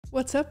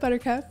What's up,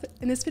 Buttercup?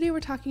 In this video, we're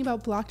talking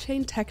about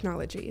blockchain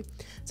technology.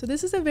 So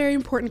this is a very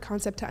important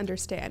concept to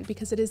understand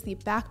because it is the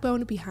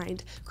backbone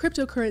behind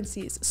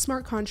cryptocurrencies,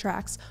 smart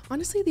contracts,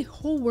 honestly, the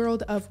whole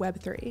world of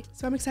Web3.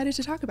 So I'm excited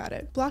to talk about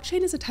it.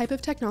 Blockchain is a type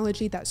of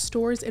technology that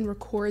stores and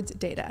records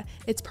data.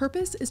 Its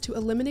purpose is to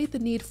eliminate the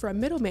need for a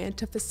middleman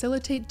to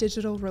facilitate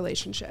digital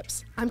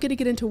relationships. I'm going to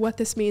get into what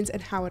this means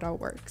and how it all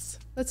works.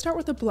 Let's start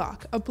with a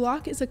block. A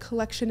block is a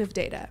collection of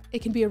data.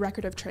 It can be a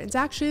record of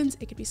transactions,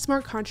 it can be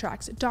smart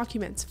contracts,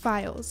 documents,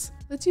 files.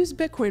 Let's use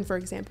Bitcoin, for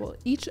example.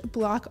 Each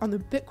block on the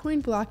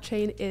Bitcoin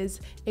blockchain is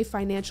a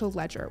financial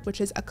ledger,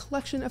 which is a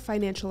collection of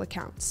financial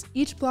accounts.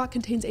 Each block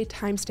contains a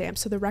timestamp,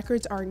 so the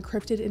records are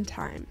encrypted in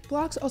time.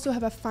 Blocks also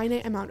have a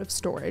finite amount of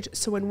storage,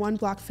 so when one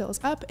block fills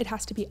up, it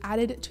has to be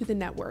added to the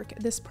network.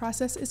 This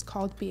process is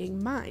called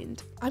being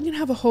mined. I'm gonna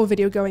have a whole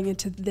video going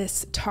into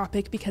this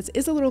topic because it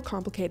is a little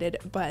complicated,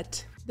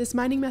 but this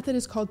mining method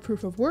is called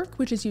proof of work,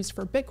 which is used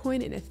for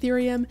Bitcoin and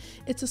Ethereum.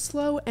 It's a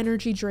slow,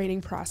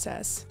 energy-draining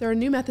process. There are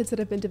new methods that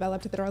have been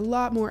developed that are a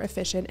lot more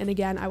efficient, and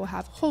again, I will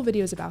have whole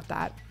videos about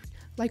that,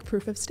 like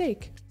proof of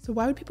stake. So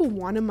why would people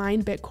want to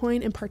mine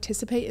Bitcoin and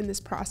participate in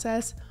this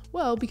process?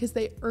 Well, because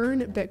they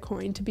earn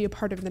Bitcoin to be a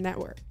part of the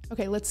network.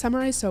 Okay, let's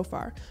summarize so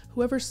far.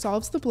 Whoever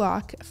solves the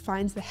block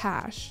finds the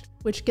hash,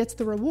 which gets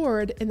the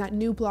reward, and that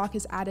new block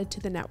is added to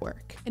the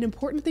network. An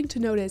important thing to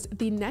note is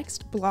the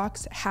next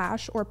block's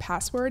hash or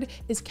password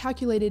is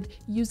calculated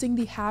using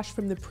the hash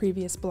from the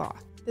previous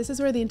block. This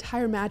is where the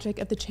entire magic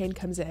of the chain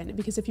comes in,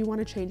 because if you want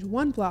to change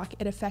one block,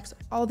 it affects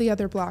all the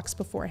other blocks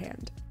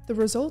beforehand. The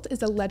result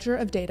is a ledger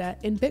of data,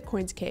 in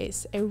Bitcoin's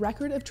case, a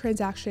record of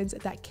transactions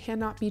that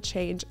cannot be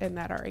changed and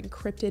that are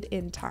encrypted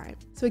in time.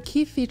 So a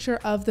key feature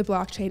of the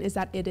blockchain is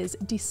that it is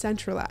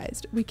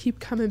decentralized. We keep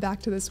coming back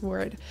to this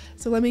word.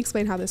 So let me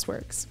explain how this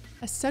works.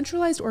 A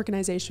centralized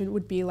organization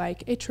would be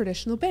like a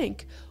traditional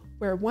bank,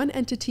 where one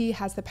entity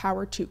has the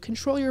power to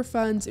control your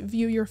funds,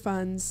 view your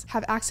funds,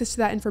 have access to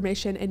that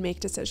information, and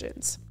make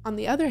decisions. On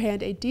the other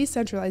hand, a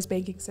decentralized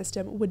banking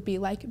system would be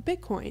like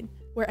Bitcoin,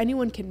 where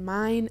anyone can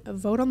mine,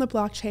 vote on the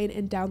blockchain,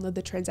 and download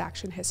the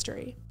transaction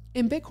history.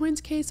 In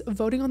Bitcoin's case,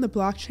 voting on the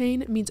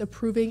blockchain means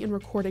approving and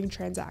recording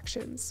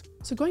transactions.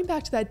 So going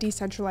back to that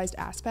decentralized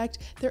aspect,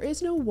 there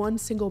is no one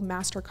single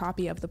master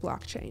copy of the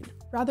blockchain.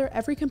 Rather,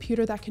 every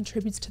computer that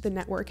contributes to the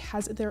network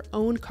has their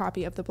own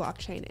copy of the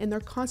blockchain, and they're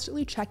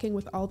constantly checking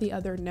with all the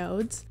other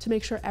nodes to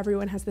make sure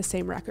everyone has the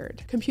same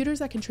record. Computers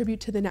that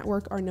contribute to the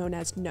network are known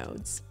as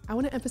nodes. I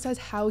want to emphasize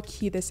how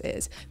key this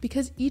is.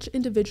 Because each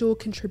individual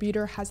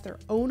contributor has their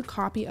own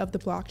copy of the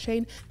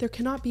blockchain, there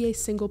cannot be a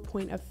single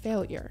point of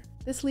failure.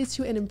 This leads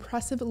to an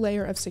impressive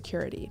layer of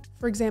security.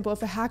 For example,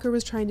 if a hacker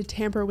was trying to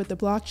tamper with the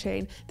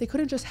blockchain, they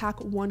couldn't just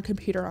hack one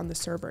computer on the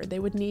server. They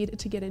would need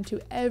to get into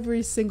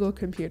every single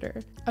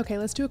computer. Okay,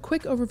 let's do a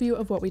quick overview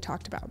of what we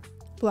talked about.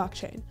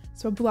 Blockchain.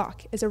 So a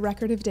block is a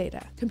record of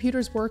data.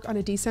 Computers work on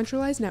a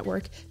decentralized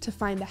network to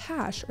find the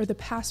hash or the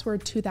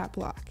password to that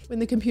block. When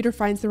the computer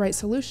finds the right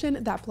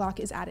solution, that block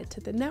is added to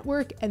the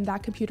network and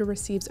that computer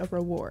receives a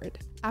reward.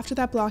 After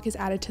that block is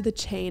added to the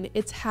chain,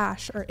 its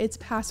hash or its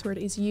password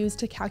is used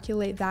to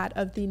calculate that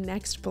of the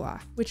next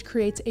block, which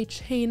creates a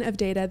chain of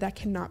data that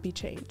cannot be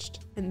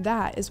changed. And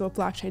that is what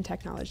blockchain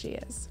technology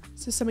is.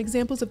 So some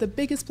examples of the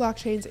biggest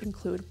blockchains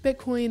include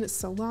Bitcoin,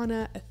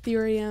 Solana,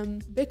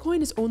 Ethereum.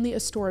 Bitcoin is only a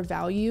store of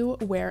value,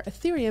 where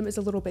Ethereum is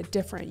a little bit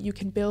different. You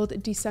can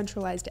build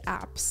decentralized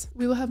apps.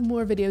 We will have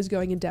more videos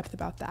going in depth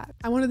about that.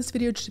 I wanted this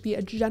video to be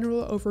a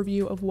general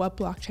overview of what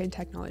blockchain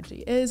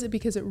technology is,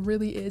 because it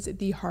really is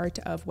the heart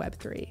of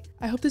Web3.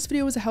 I hope this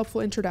video was a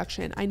helpful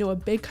introduction. I know a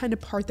big kind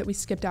of part that we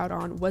skipped out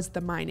on was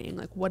the mining.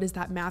 Like, what is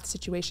that math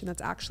situation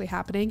that's actually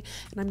happening?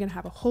 And I'm gonna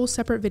have a whole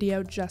separate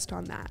video just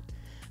on that,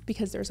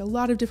 because there's a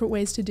lot of different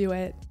ways to do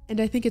it.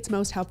 And I think it's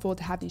most helpful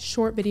to have these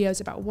short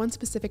videos about one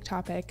specific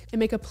topic and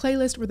make a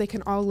playlist where they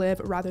can all live,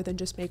 rather than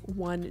just make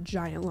one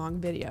giant long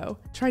video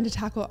trying to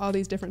tackle all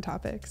these different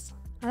topics.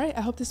 All right,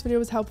 I hope this video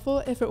was helpful.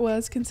 If it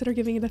was, consider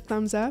giving it a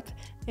thumbs up,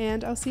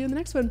 and I'll see you in the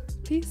next one.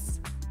 Peace.